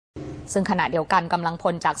ซึ่งขณะเดียวกันกำลังพ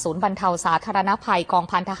ลจากศูนย์บรรเทาสาธารณภัยกอง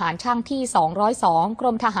พันทหารช่างที่ 202 กร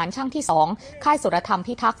มทหารช่างที่ 2 ค่ายสุรธรรม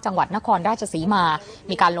พิทักษ์จังหวัดนครราชสีมา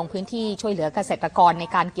มีการลงพื้นที่ช่วยเหลือเกษตรกรใน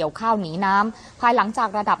การเกี่ยวข้าวหนีน้ำภายหลังจาก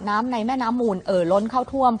ระดับน้ำในแม่น้ำมูลล้นเข้า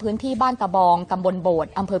ท่วมพื้นที่บ้านตะบองตำบลโบส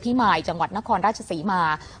ถ์อำเภอพิมายจังหวัดนครราชสีมา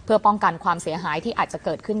เพื่อป้องกันความเสียหายที่อาจจะเ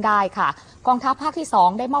กิดขึ้นได้ค่ะกองทัพภาคที่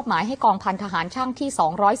 2 ได้มอบหมายให้กองพันทหารช่างที่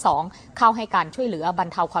 202 เข้าให้การช่วยเหลือบรร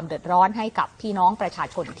เทาความเดือดร้อนให้กับพี่น้องประชา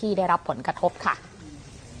ชนที่ได้รับผลกระทบค่ะ